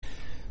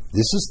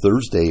This is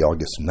Thursday,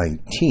 August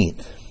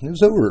 19th. It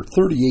was over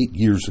 38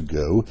 years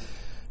ago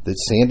that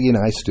Sandy and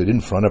I stood in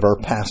front of our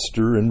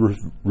pastor and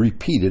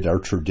repeated our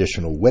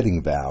traditional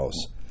wedding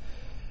vows.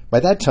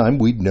 By that time,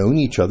 we'd known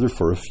each other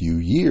for a few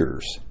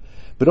years,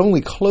 but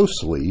only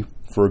closely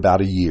for about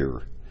a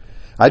year.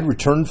 I'd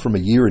returned from a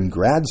year in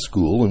grad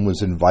school and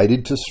was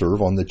invited to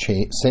serve on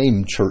the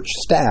same church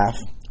staff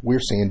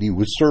where Sandy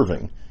was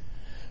serving.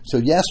 So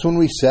yes, when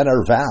we said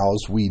our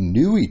vows, we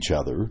knew each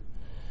other,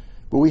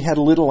 but we had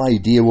little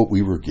idea what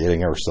we were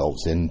getting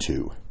ourselves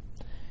into.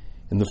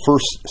 In the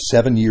first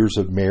 7 years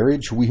of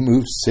marriage, we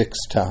moved 6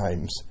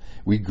 times.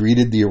 We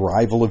greeted the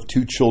arrival of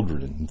 2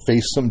 children and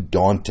faced some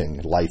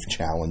daunting life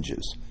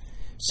challenges.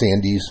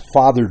 Sandy's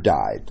father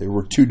died. There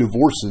were 2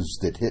 divorces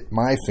that hit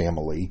my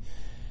family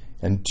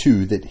and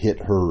 2 that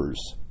hit hers.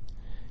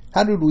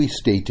 How did we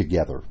stay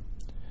together?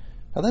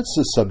 Now that's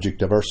the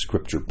subject of our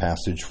scripture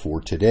passage for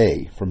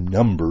today, from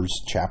Numbers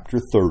chapter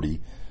 30,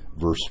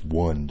 verse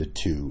 1 to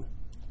 2.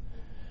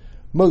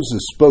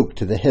 Moses spoke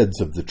to the heads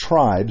of the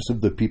tribes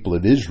of the people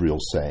of Israel,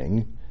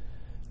 saying,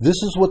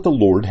 "This is what the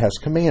Lord has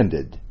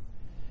commanded.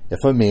 If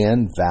a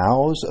man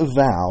vows a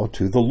vow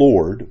to the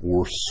Lord,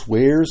 or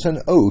swears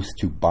an oath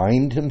to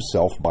bind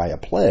himself by a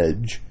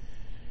pledge,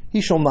 he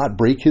shall not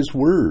break his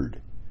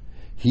word.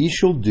 He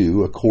shall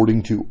do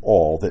according to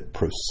all that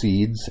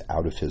proceeds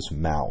out of his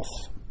mouth."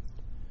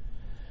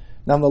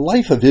 Now, in the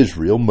life of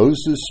Israel,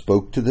 Moses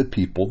spoke to the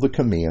people the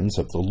commands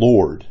of the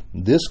Lord.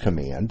 This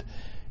command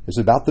is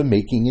about the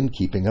making and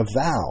keeping of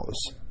vows.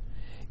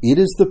 It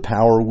is the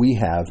power we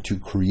have to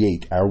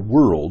create our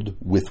world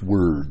with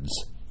words.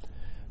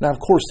 Now, of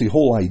course, the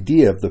whole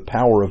idea of the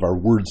power of our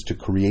words to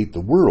create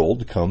the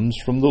world comes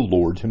from the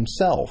Lord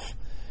himself.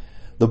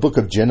 The book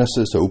of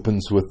Genesis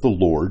opens with the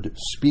Lord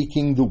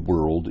speaking the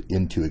world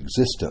into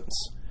existence.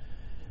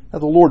 Now,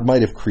 the Lord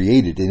might have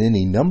created in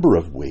any number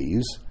of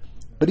ways,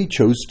 but he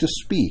chose to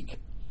speak.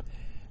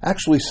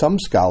 Actually, some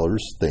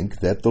scholars think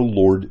that the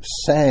Lord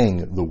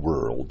sang the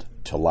world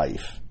to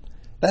life.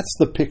 That's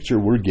the picture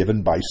we're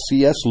given by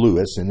C.S.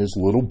 Lewis in his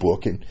little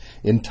book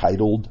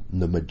entitled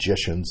The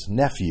Magician's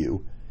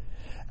Nephew.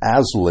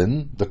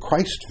 Aslan, the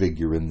Christ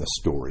figure in the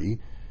story,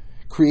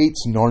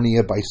 creates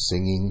Narnia by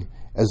singing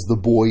as the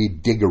boy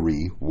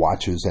Diggory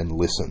watches and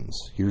listens.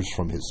 Here's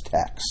from his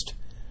text.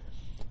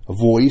 A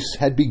voice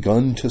had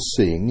begun to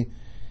sing.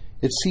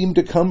 It seemed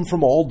to come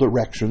from all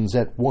directions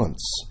at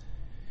once.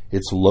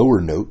 Its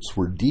lower notes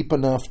were deep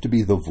enough to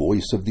be the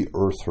voice of the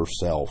earth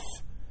herself.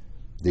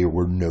 There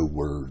were no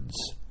words.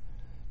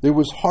 There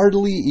was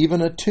hardly even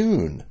a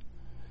tune,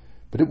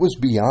 but it was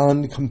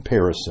beyond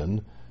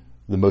comparison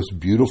the most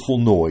beautiful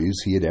noise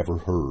he had ever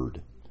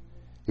heard.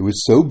 It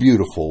was so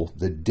beautiful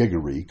that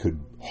Diggory could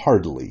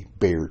hardly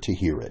bear to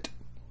hear it.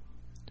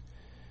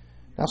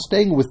 Now,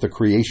 staying with the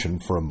creation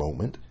for a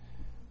moment,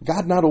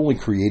 God not only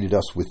created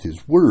us with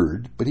his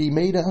word, but he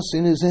made us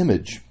in his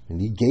image, and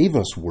he gave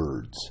us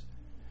words.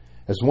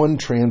 As one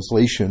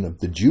translation of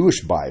the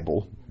Jewish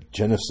Bible,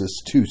 Genesis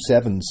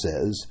 2:7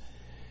 says,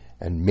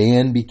 "And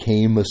man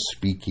became a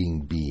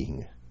speaking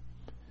being."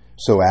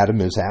 So Adam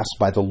is asked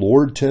by the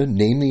Lord to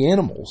name the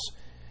animals,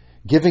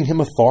 giving him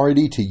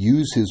authority to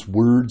use his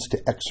words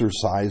to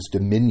exercise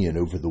dominion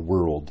over the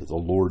world the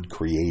Lord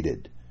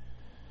created.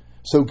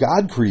 So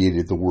God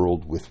created the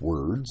world with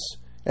words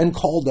and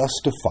called us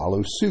to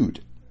follow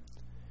suit.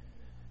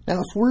 Now,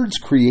 if words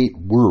create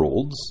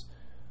worlds,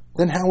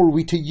 then how are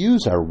we to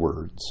use our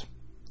words?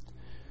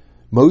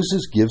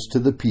 Moses gives to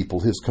the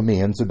people his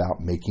commands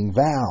about making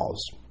vows.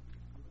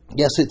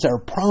 Yes, it's our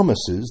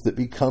promises that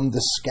become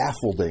the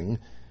scaffolding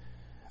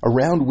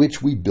around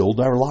which we build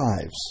our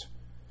lives.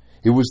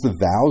 It was the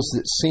vows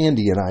that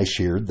Sandy and I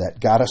shared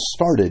that got us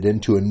started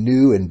into a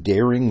new and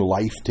daring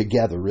life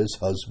together as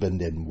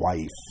husband and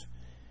wife.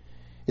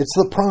 It's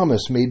the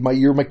promise made by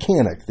your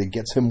mechanic that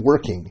gets him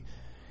working,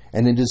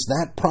 and it is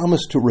that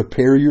promise to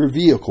repair your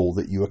vehicle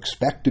that you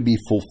expect to be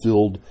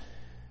fulfilled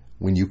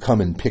when you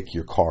come and pick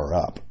your car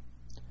up.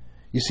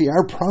 You see,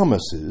 our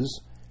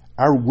promises,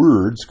 our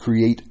words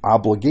create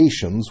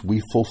obligations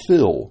we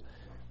fulfill,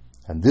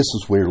 and this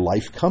is where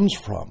life comes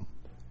from.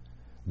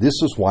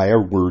 This is why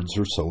our words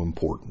are so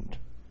important.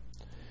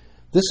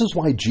 This is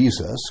why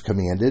Jesus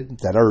commanded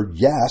that our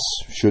yes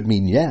should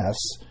mean yes,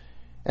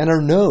 and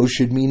our no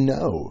should mean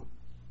no.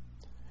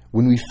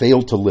 When we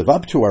fail to live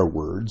up to our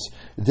words,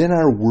 then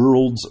our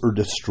worlds are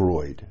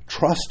destroyed,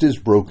 trust is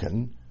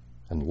broken,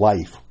 and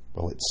life,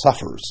 well, it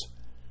suffers.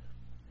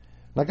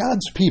 Now,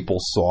 God's people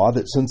saw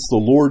that since the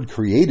Lord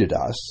created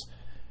us,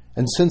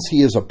 and since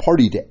he is a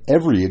party to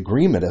every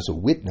agreement as a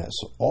witness,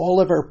 all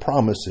of our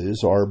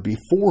promises are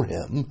before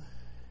him,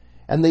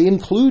 and they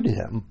include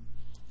him.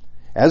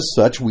 As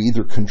such, we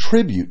either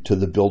contribute to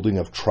the building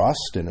of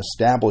trust and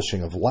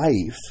establishing of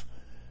life,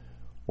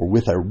 or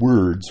with our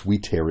words, we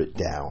tear it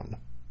down.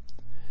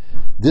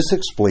 This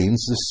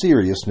explains the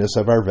seriousness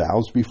of our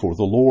vows before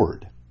the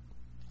Lord.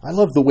 I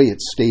love the way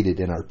it's stated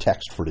in our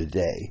text for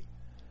today.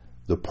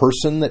 The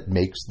person that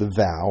makes the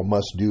vow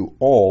must do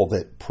all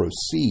that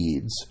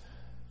proceeds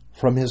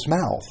from his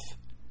mouth.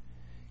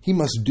 He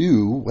must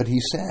do what he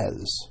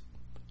says.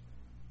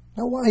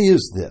 Now, why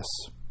is this?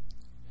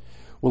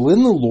 Well,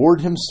 in the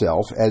Lord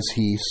himself, as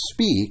he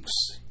speaks,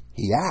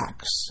 he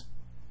acts.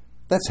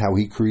 That's how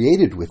he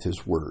created with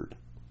his word.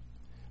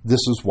 This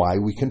is why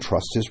we can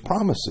trust his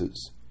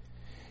promises.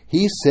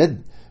 He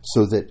said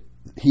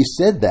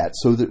that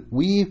so that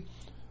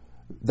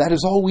that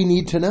is all we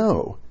need to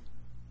know.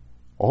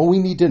 All we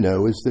need to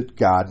know is that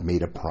God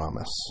made a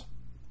promise.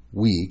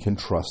 We can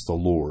trust the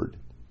Lord.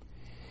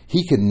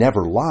 He can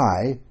never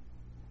lie,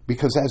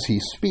 because as he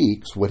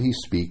speaks, what he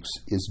speaks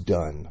is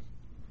done.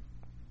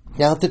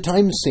 Now, at the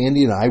time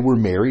Sandy and I were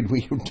married,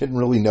 we didn't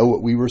really know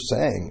what we were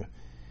saying.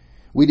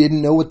 We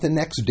didn't know what the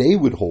next day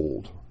would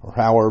hold, or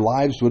how our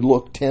lives would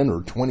look 10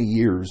 or 20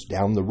 years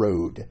down the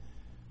road.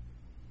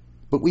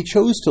 But we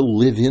chose to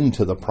live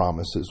into the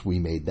promises we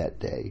made that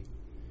day,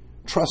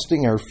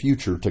 trusting our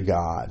future to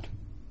God.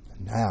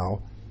 And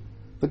now,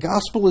 the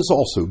gospel is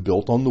also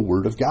built on the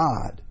Word of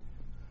God.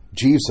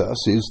 Jesus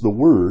is the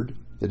Word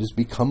that has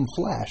become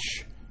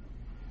flesh.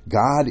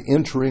 God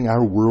entering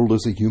our world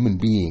as a human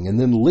being and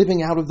then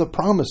living out of the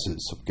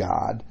promises of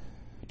God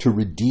to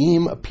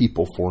redeem a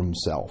people for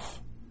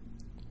himself.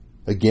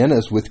 Again,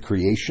 as with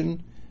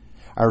creation,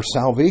 our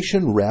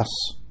salvation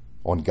rests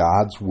on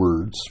God's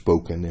word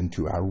spoken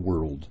into our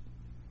world.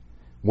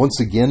 Once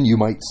again, you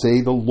might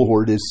say the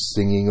Lord is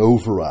singing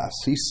over us.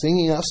 He's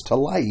singing us to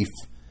life,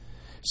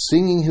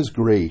 singing his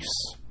grace.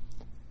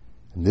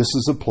 And this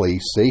is a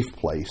safe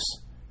place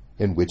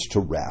in which to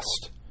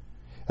rest.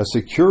 A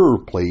secure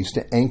place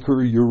to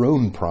anchor your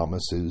own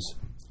promises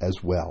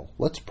as well.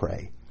 Let's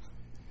pray.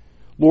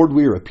 Lord,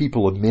 we are a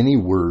people of many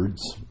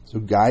words, so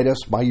guide us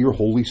by your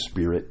Holy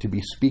Spirit to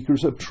be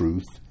speakers of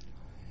truth.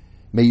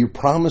 May your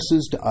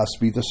promises to us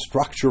be the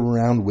structure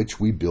around which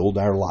we build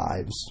our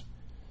lives.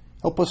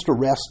 Help us to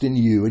rest in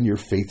you and your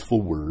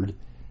faithful word,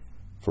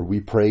 for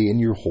we pray in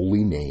your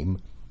holy name.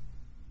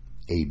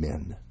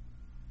 Amen.